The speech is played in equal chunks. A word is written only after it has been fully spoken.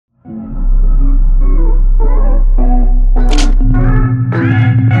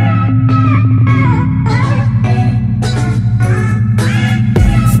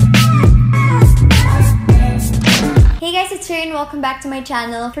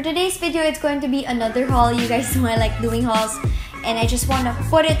channel. For today's video, it's going to be another haul. You guys know I like doing hauls. And I just want to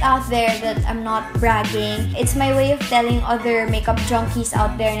put it out there that I'm not bragging. It's my way of telling other makeup junkies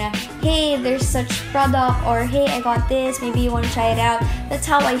out there na, hey, there's such product, or hey, I got this, maybe you want to try it out. That's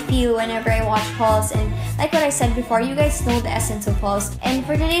how I feel whenever I watch hauls. And like what I said before, you guys know the essence of hauls. And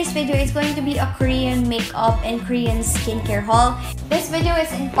for today's video, it's going to be a Korean makeup and Korean skincare haul. This video is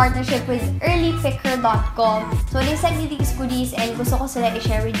in partnership with earlypicker.com. So they sent me these goodies and gusto ko sila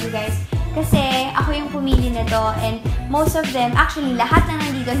i-share with you guys. Kasi ako yung pumili nito, and most of them, actually lahat na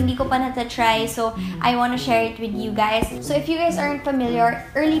nandito, hindi ko pa nata-try. So I want to share it with you guys. So if you guys aren't familiar,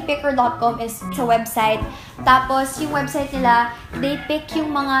 earlypicker.com is a website. Tapos yung website nila, they pick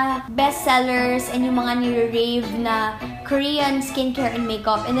yung mga bestsellers and yung mga nire-rave na Korean skincare and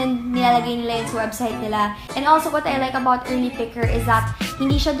makeup, and then nilalagay nila yun sa website nila. And also what I like about Early Picker is that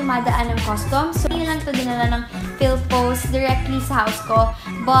hindi siya dumadaan ng customs. So hindi lang ito dinala ng PhilPost directly sa house ko.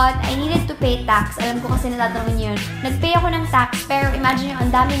 But I needed to pay tax. Alam ko kasi natatanungin yun. Nag-pay ako ng tax, pero imagine yung ang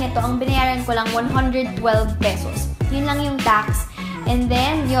dami nito, ang binayaran ko lang 112 pesos. Yun lang yung tax. And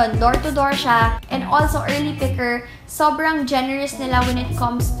then, yun, door-to-door siya. And also, Early Picker, sobrang generous nila when it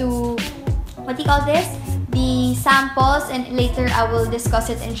comes to, what do you call this? The samples, and later I will discuss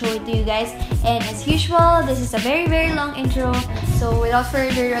it and show it to you guys. And as usual, this is a very, very long intro. So, without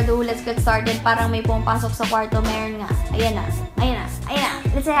further ado, let's get started. Parang may pumapasok sa kwarto. Meron nga. Ayan na. Ayan na. Ayan na.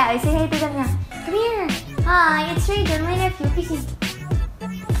 Let's say hi. Say hi to them nga. Come here. Hi, it's Rodin, my nephew. Please.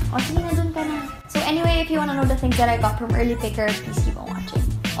 O, sige na, dun ka na. So anyway, if you wanna know the things that I got from Early Picker, please keep on watching.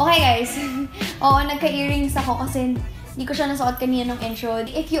 Okay guys, oo, nagka-earrings ako kasi hindi ko siya nasuot kanina nung intro.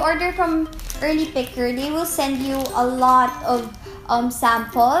 If you order from Early Picker, they will send you a lot of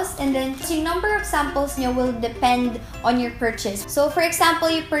samples, and then the number of samples nyo will depend on your purchase. So for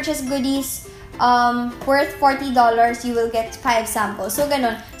example, you purchase goodies worth $40, you will get 5 samples. So,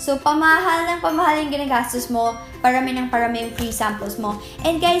 ganun. So, pamahal yung ginagastos mo, parami ng parami yung free samples mo.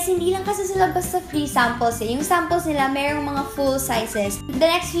 And guys, hindi lang kasi sila basta free samples eh. Yung samples nila, mayroong mga full sizes. The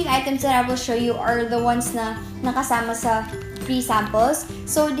next few items that I will show you are the ones na nakasama sa free samples.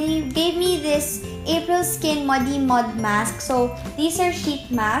 So, they gave me this Aprilskin Muddy Mud Mask. So, these are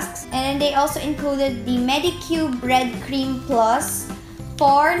sheet masks. And they also included the Medicube Red Cream Plus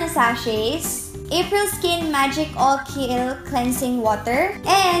 4 na sachets, Aprilskin Magic All-Kill Cleansing Water.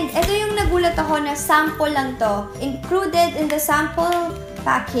 And ito yung nagulat ako na sample lang to. Included in the sample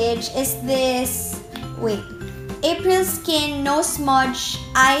package is this, Aprilskin No Smudge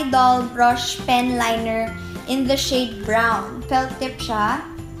Eye Doll Brush Pen Liner in the shade brown. Felt tip siya.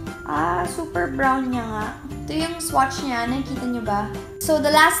 Super brown niya nga. Ito yung swatch niya. Nakikita niyo ba? So,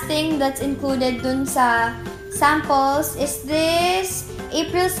 the last thing that's included dun sa samples is this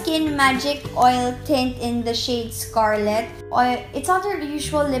Aprilskin Magic Oil Tint in the shade Scarlet. It's not your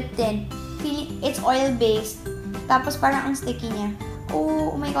usual lip tint. It's oil-based. Tapos parang ang sticky niya.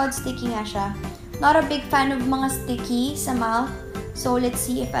 Oh my god, sticky nga siya. Not a big fan of mga sticky sa mouth. So let's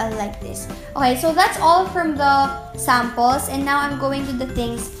see if I like this. Okay, so that's all from the samples. And now I'm going to the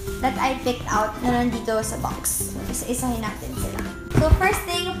things that I picked out na nandito sa box. Isa-isahin natin sila. So first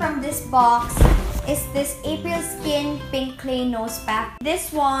thing from this box is this Aprilskin Pink Clay Nose Pack.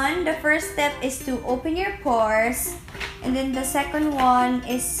 This one, the first step is to open your pores. And then the second one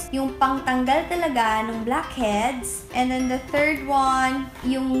is yung pangtanggal talaga ng blackheads. And then the third one,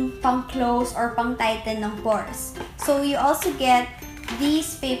 yung pang-close or pang-tighten ng pores. So you also get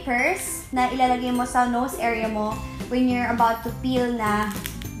these papers na ilalagay mo sa nose area mo when you're about to peel na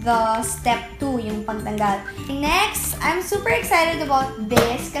the step 2, yung pangtanggal. Next, I'm super excited about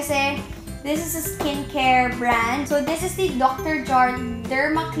this kasi this is a skincare brand. So this is the Dr.Jart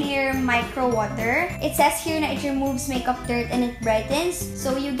Dermaclear Micro Water. It says here na it removes makeup dirt and it brightens.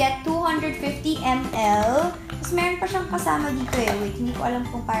 So you get 250 ml. Tapos meron pa siyang kasama dito eh. Wait, hindi ko alam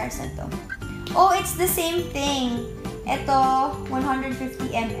kung para saan to. Oh, it's the same thing. Ito, 150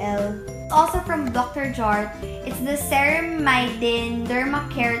 ml. Also from Dr.Jart, it's the Ceramidin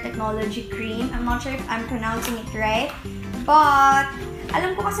Dermacare Technology Cream. I'm not sure if I'm pronouncing it right. But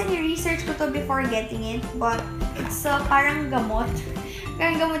alam ko kasi ni-research ko to before getting it, but it's parang gamot.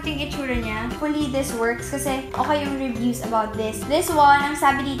 Parang gamot yung itsura niya. Hopefully this works kasi okay yung reviews about this. This one, ang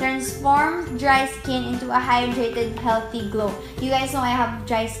sabi dito, transforms dry skin into a hydrated, healthy glow. You guys know I have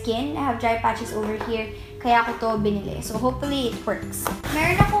dry skin. I have dry patches over here. Kaya ako to binili. So hopefully it works.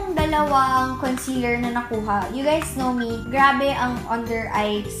 Meron akong dalawang concealer na nakuha. You guys know me. Grabe ang under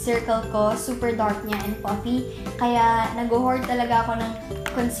eye circle ko. Super dark niya and puffy. Kaya nag-hoard talaga ako ng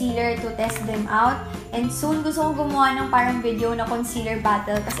concealer to test them out. And soon, gusto kong gumawa ng parang video na concealer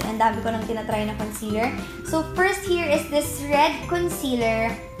battle kasi ang dami ko nang tinatry na concealer. So, first here is this red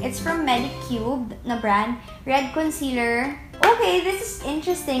concealer. It's from Medicube na brand. Red concealer. Okay, this is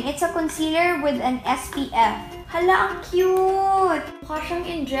interesting. It's a concealer with an SPF. Hala, ang cute! Mukha siyang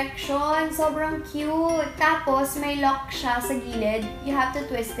injection. Sobrang cute. Tapos, may lock siya sa gilid. You have to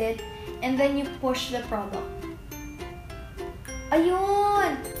twist it. And then you push the product.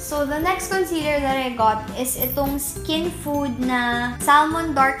 Ayun! So, the next concealer that I got is itong Skin Food na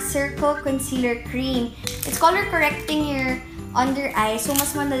Salmon Dark Circle Concealer Cream. It's color correcting your under eye. So,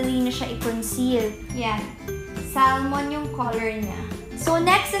 mas madali na siya i-conceal. Yan. Salmon yung color niya. So,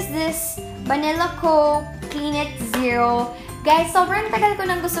 next is this Banila Clean It Zero. Guys, sobrang tagal ko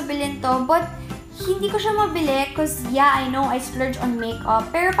nang gusto bilhin to, but hindi ko siya mabili because, yeah, I know I splurge on makeup.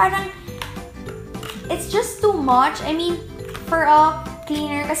 Pero parang, it's just too much. I mean, for a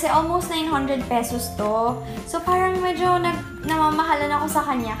cleaner, kasi almost 900 pesos to. So, parang medyo namamahalan ako sa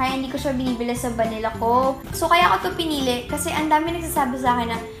kanya, kaya hindi ko siya binibili sa Banila ko. So, kaya ako to pinili, kasi ang dami nagsasabi sa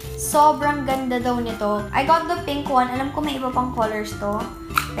akin na sobrang ganda daw nito. I got the pink one. Alam ko may iba pang colors to.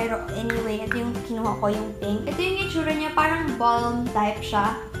 Pero anyway, ito yung kinuha ko, yung pink. Ito yung itsura niya, parang balm type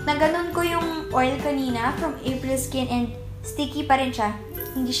siya. Naganon ko yung oil kanina from Aprilskin and sticky pa rin siya.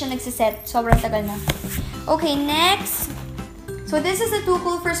 Hindi siya nagsiset. Sobrang tagal na. Okay, next. So, this is the Too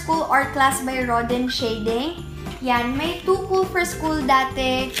Cool for School Art Class by Rodin Shading. Yan, may Too Cool for School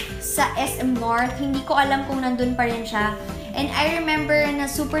dati sa SM North. Hindi ko alam kung nandun pa rin siya. And I remember na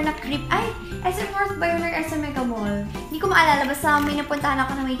super na-creep. Ay, SM North ba yun or SM Mega Mall? Hindi ko maalala. Basta may napuntahan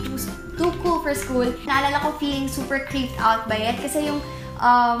ako na may Too Cool for School. Naalala ko feeling super creeped out by it. Kasi yung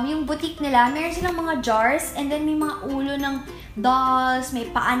boutique nila, meron silang mga jars. And then may mga ulo ng dolls, may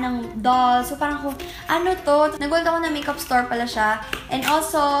paa ng dolls. So parang kung ano to? Nag-gold ako na makeup store pala siya. And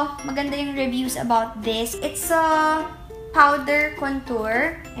also, maganda yung reviews about this. It's a powder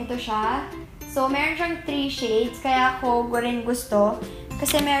contour. Ito siya. So, meron siyang 3 shades. Kaya ako rin gusto.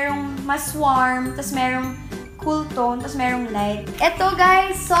 Kasi merong mas warm, tas merong cool tone, tas merong light. Ito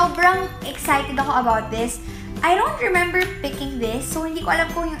guys, sobrang excited ako about this. I don't remember picking this. So, hindi ko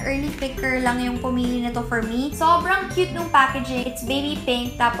alam kung yung early picker lang yung pumili nito for me. Sobrang cute nung packaging. It's baby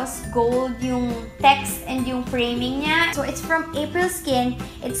pink, tapos gold yung text and yung framing niya. So, it's from Aprilskin.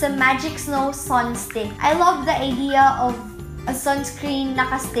 It's a Magic Snow Sun Stick. I love the idea of a sunscreen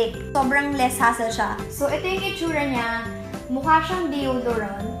naka-stick. Sobrang less hassle siya. So, ito yung itsura niya. Mukha siyang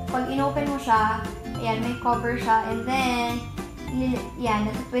deodorant. Pag inopen mo siya, ayan, may cover siya. And then, yan,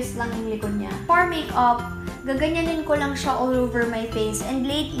 natutwist lang yung likod niya. For makeup, gaganyanin ko lang siya all over my face. And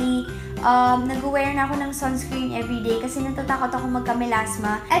lately, nag-wear na ako ng sunscreen everyday kasi natatakot ako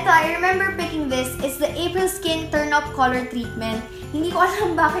magka-melasma. Ito, I remember picking this. It's the Aprilskin Turn Up Color Treatment. Hindi ko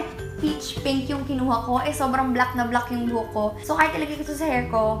alam bakit peach pink yung kinuha ko. Sobrang black na black yung buhok ko. So, kahit ilagay ko ito sa hair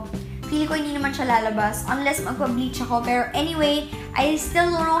ko, feeling ko hindi naman siya lalabas unless magpa-bleach ako. Pero anyway, I still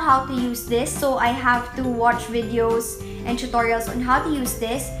don't know how to use this. So, I have to watch videos and tutorials on how to use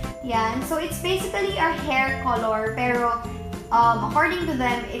this. Yan. So, it's basically a hair color. Pero, according to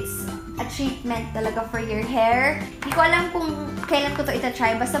them, it's a treatment talaga for your hair. Hindi ko alam kung kailan ko to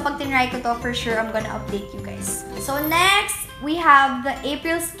itatry. Basta pag tinry ko to, for sure, I'm gonna update you guys. So, next, we have the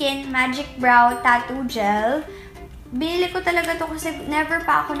Aprilskin Magic Brow Tattoo Gel. Binili ko talaga to kasi never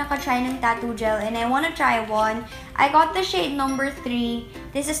pa ako nakatry ng tattoo gel and I wanna try one. I got the shade number 3.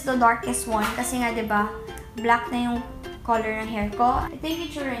 This is the darkest one kasi nga, diba, black na yung color ng hair ko. Ito yung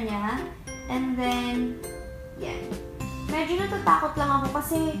itsura niya. And then, yan. Medyo natatakot lang ako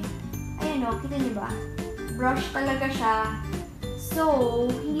kasi, ayan o, kita niyo ba? Brush talaga siya. So,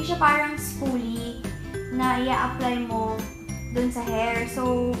 hindi siya parang spoolie na i-apply mo dun sa hair.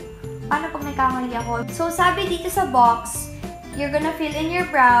 So, paano pag nagkamali ako? So, sabi dito sa box, you're gonna fill in your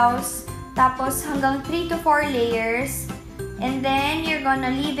brows, tapos hanggang 3 to 4 layers, and then you're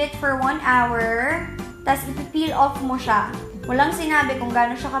gonna leave it for 1 hour, tapos ipipeel off mo siya. Walang sinabi kung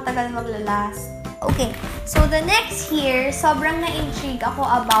gaano siya katagal maglalast. Okay, so the next here, sobrang na-intrigue ako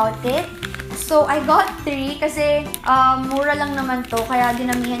about it. So, I got 3 kasi mura lang naman to, kaya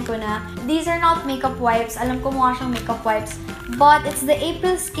dinamihan ko na. These are not makeup wipes. Alam ko mukha siyang makeup wipes. But it's the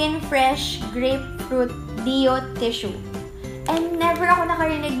Aprilskin Fresh Grapefruit Deo Tissue. And never ako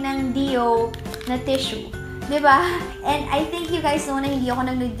nakarinig ng Deo na tissue. Diba? And I think you guys know na hindi ako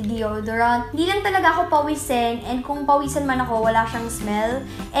nag-deodorant. Hindi lang talaga ako pawisin. And kung pawisan man ako, wala siyang smell.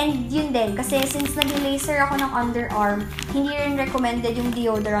 And yun din. Kasi since nag-laser ako ng underarm, hindi rin recommended yung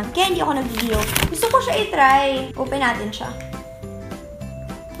deodorant. Kaya hindi ako nag-deo. Gusto ko siya i-try. Open natin siya.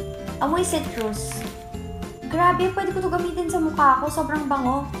 Amoy citrus. Grabe, pwede ko to gamitin sa mukha ko. Sobrang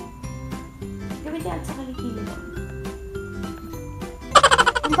bango. Gamitin natin sa kilikili ko.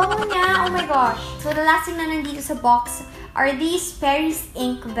 Ang bango niya. Oh my gosh. So, the last thing na nandito sa box are these Paris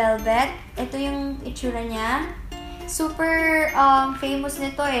Ink Velvet. Ito yung itsura niya. Super famous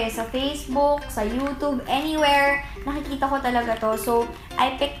nito eh. Sa Facebook, sa YouTube, anywhere. Nakikita ko talaga to. So,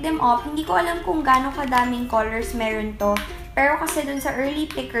 I picked them up. Hindi ko alam kung gaano kadaming colors meron to. Pero kasi dun sa early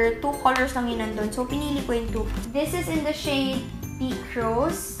picker, 2 colors lang yun nandun. So, pinili ko yung 2. This is in the shade Peak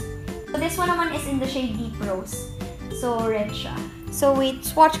Rose. So, this one naman is in the shade Deep Rose. So, red siya. So, wait.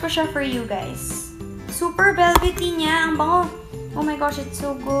 Swatch ko siya for you guys. Super velvety niya. Ang bango. Oh my gosh, it's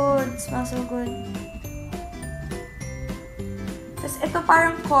so good. It smells so good. Tapos, ito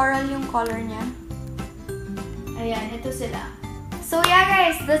parang coral yung color niya. Ayan, ito sila. So, yeah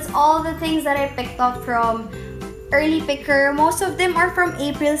guys, that's all the things that I picked up from early picker. Most of them are from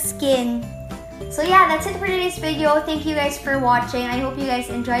Aprilskin. So, yeah, that's it for today's video. Thank you guys for watching. I hope you guys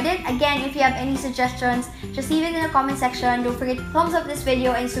enjoyed it. Again, if you have any suggestions, just leave it in the comment section. Don't forget to thumbs up this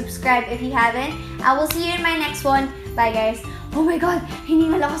video and subscribe if you haven't. I will see you in my next one. Bye, guys. Oh my God,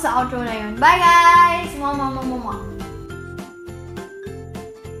 hiningal ako sa outro na yun. Bye, guys! Mwah, mwah, mwah, mwah.